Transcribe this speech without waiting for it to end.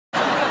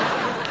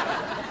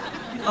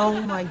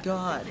Oh my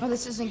God. Oh,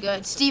 this isn't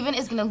good. Steven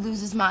is gonna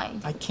lose his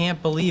mind. I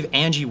can't believe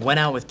Angie went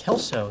out with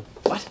Kelso.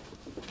 What?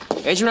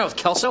 Angie went out with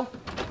Kelso?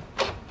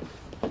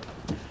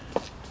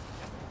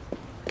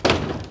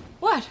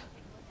 What?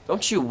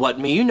 Don't you what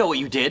me? You know what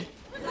you did.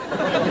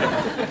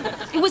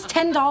 It was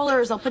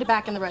 $10. I'll put it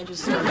back in the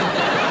register. No,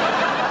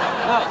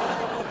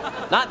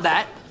 not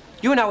that.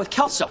 You went out with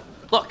Kelso.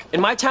 Look,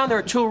 in my town there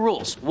are 2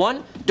 rules.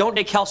 1, don't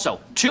date Kelso.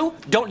 2,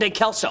 don't date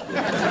Kelso.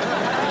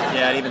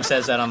 Yeah, it even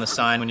says that on the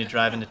sign when you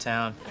drive into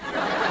town.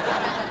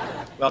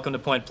 Welcome to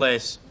Point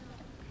Place.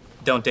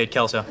 Don't date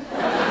Kelso. The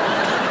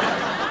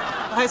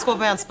high school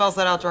band spells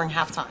that out during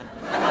halftime.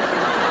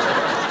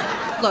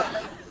 Look,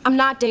 I'm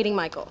not dating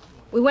Michael.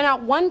 We went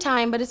out one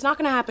time, but it's not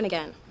gonna happen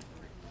again.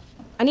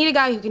 I need a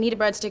guy who can eat a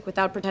breadstick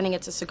without pretending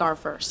it's a cigar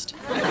first.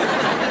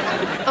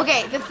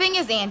 Okay, the thing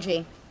is,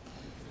 Angie,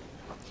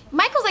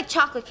 Michael's like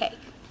chocolate cake,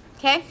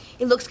 okay?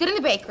 It looks good in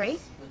the bakery.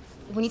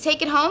 When you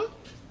take it home,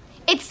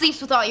 it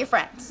sleeps with all your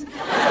friends.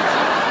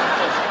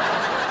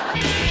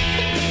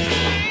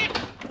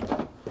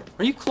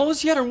 Are you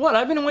closed yet or what?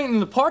 I've been waiting in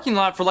the parking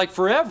lot for like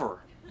forever.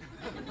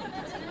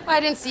 I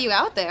didn't see you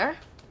out there.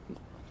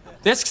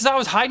 That's because I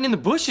was hiding in the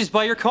bushes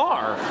by your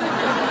car.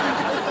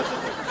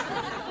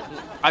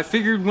 I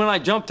figured when I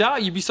jumped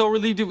out, you'd be so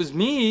relieved it was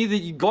me that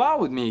you'd go out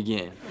with me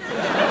again.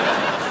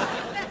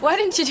 Why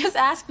didn't you just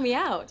ask me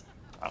out?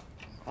 I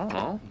don't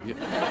know.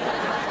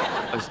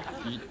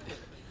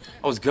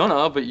 I was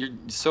gonna, but you're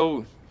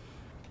so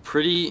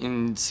pretty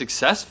and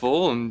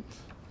successful, and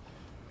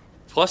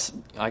plus,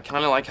 I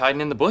kind of like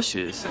hiding in the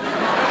bushes.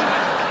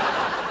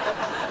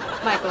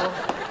 Michael,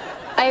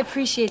 I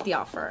appreciate the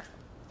offer,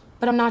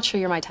 but I'm not sure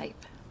you're my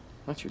type.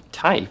 Not your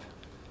type?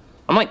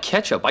 I'm like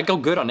ketchup. I go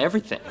good on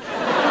everything.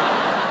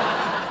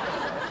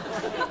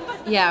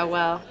 Yeah,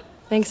 well,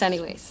 thanks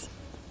anyways.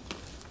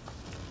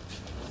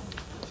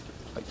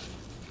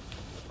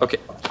 Okay,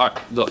 all right,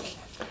 look,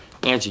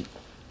 Angie,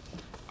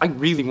 I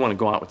really want to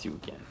go out with you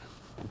again,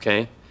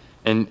 okay?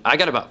 And I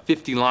got about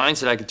 50 lines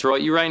that I could throw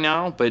at you right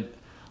now, but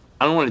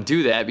I don't want to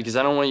do that because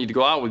I don't want you to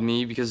go out with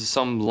me because of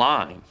some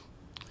line.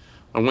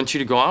 I want you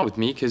to go out with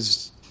me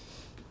because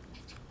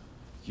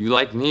you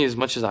like me as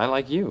much as I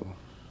like you.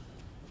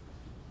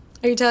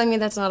 Are you telling me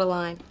that's not a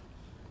line?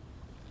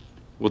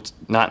 Well, it's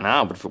not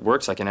now, but if it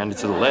works, I can add it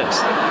to the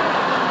list.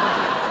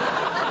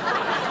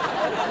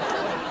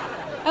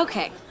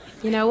 Okay,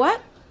 you know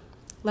what?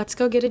 Let's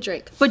go get a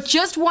drink. But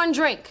just one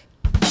drink.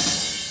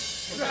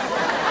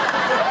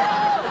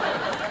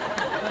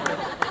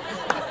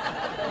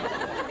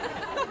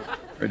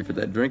 Ready for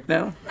that drink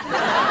now?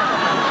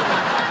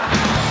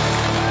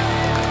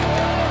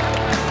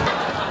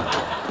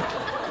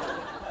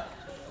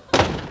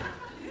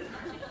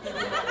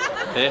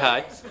 Hey,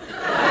 hi.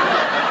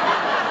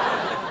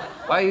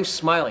 Why are you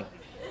smiling?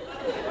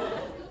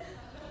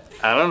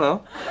 I don't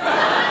know.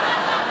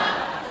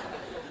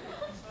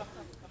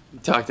 You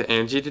talked to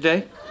Angie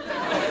today?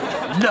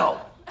 No.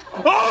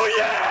 Oh,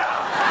 yeah!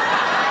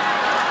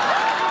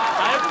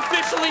 I have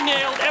officially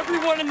nailed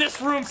everyone in this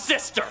room's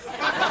sister.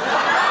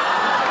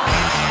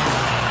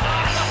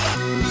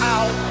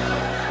 Ow.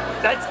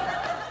 That's...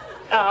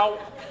 Ow.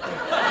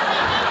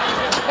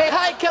 Hey,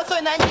 hi, Kelso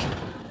and Angie.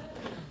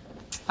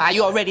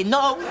 You already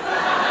know.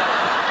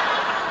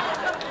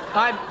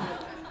 Hi.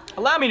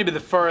 Allow me to be the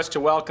first to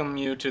welcome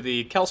you to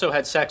the Kelso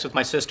Had Sex with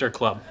My Sister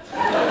Club.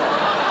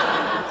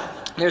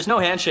 There's no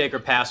handshake or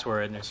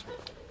password.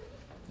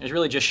 There's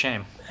really just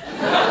shame.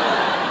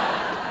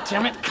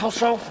 Damn it,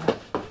 Kelso.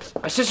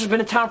 My sister's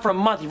been in town for a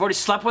month. You've already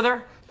slept with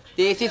her?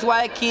 This is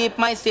why I keep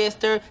my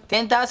sister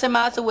 10,000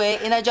 miles away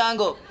in a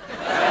jungle.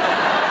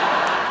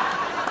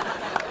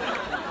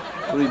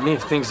 Believe me,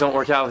 if things don't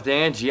work out with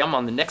Angie, I'm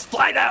on the next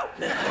flight out.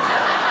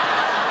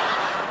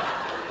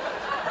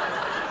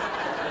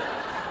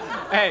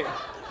 Hey,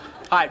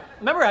 hi.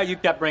 Remember how you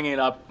kept bringing it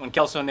up when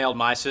Kelso nailed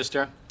my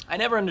sister? I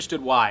never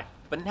understood why,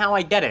 but now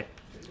I get it.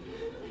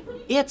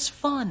 It's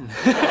fun.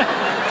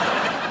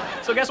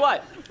 So guess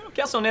what?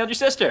 Kelso nailed your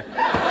sister.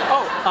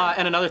 Oh,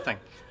 and another thing.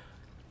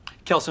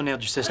 Kelso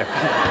nailed your sister.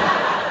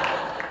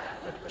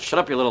 Shut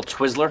up, you little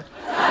Twizzler.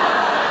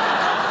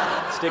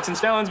 Sticks and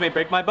stones may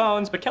break my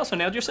bones, but Kelso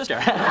nailed your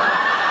sister.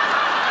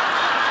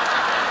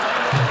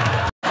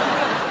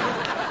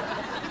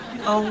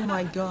 Oh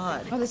my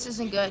God. Oh, this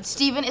isn't good.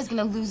 Steven is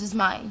gonna lose his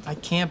mind. I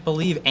can't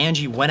believe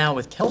Angie went out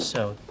with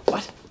Kelso.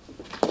 What?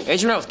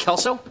 Angie went out with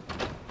Kelso?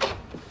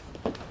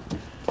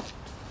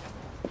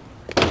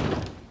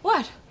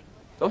 What?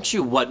 Don't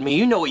you what me?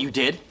 You know what you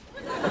did.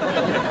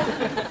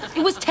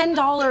 It was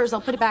 $10.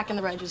 I'll put it back in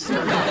the register.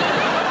 No,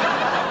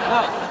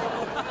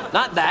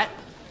 not that.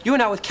 You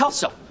went out with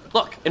Kelso.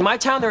 Look, in my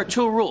town there are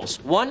 2 rules.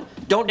 1,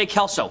 don't date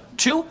Kelso.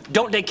 2,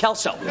 don't date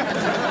Kelso.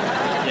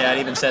 Yeah, it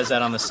even says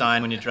that on the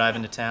sign when you drive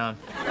into town.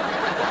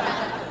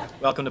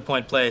 Welcome to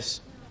Point Place.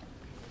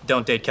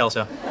 Don't date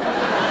Kelso. The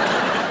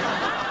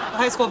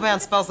high school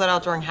band spells that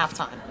out during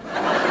halftime.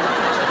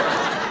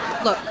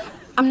 Look,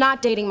 I'm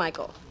not dating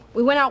Michael.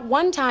 We went out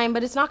one time,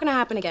 but it's not gonna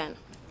happen again.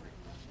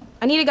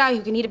 I need a guy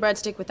who can eat a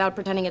breadstick without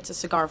pretending it's a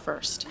cigar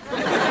first.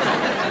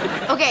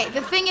 Okay,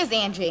 the thing is,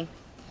 Angie,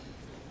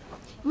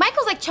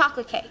 Michael's like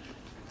chocolate cake,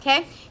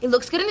 okay? It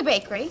looks good in the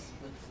bakery.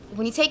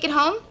 When you take it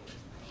home,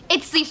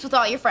 it sleeps with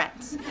all your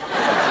friends.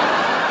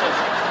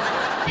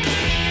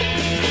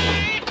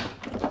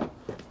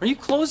 Are you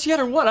closed yet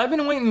or what? I've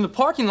been waiting in the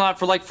parking lot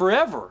for like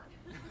forever.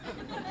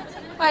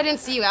 Well, I didn't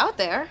see you out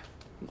there.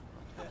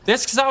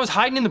 That's because I was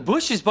hiding in the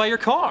bushes by your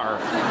car.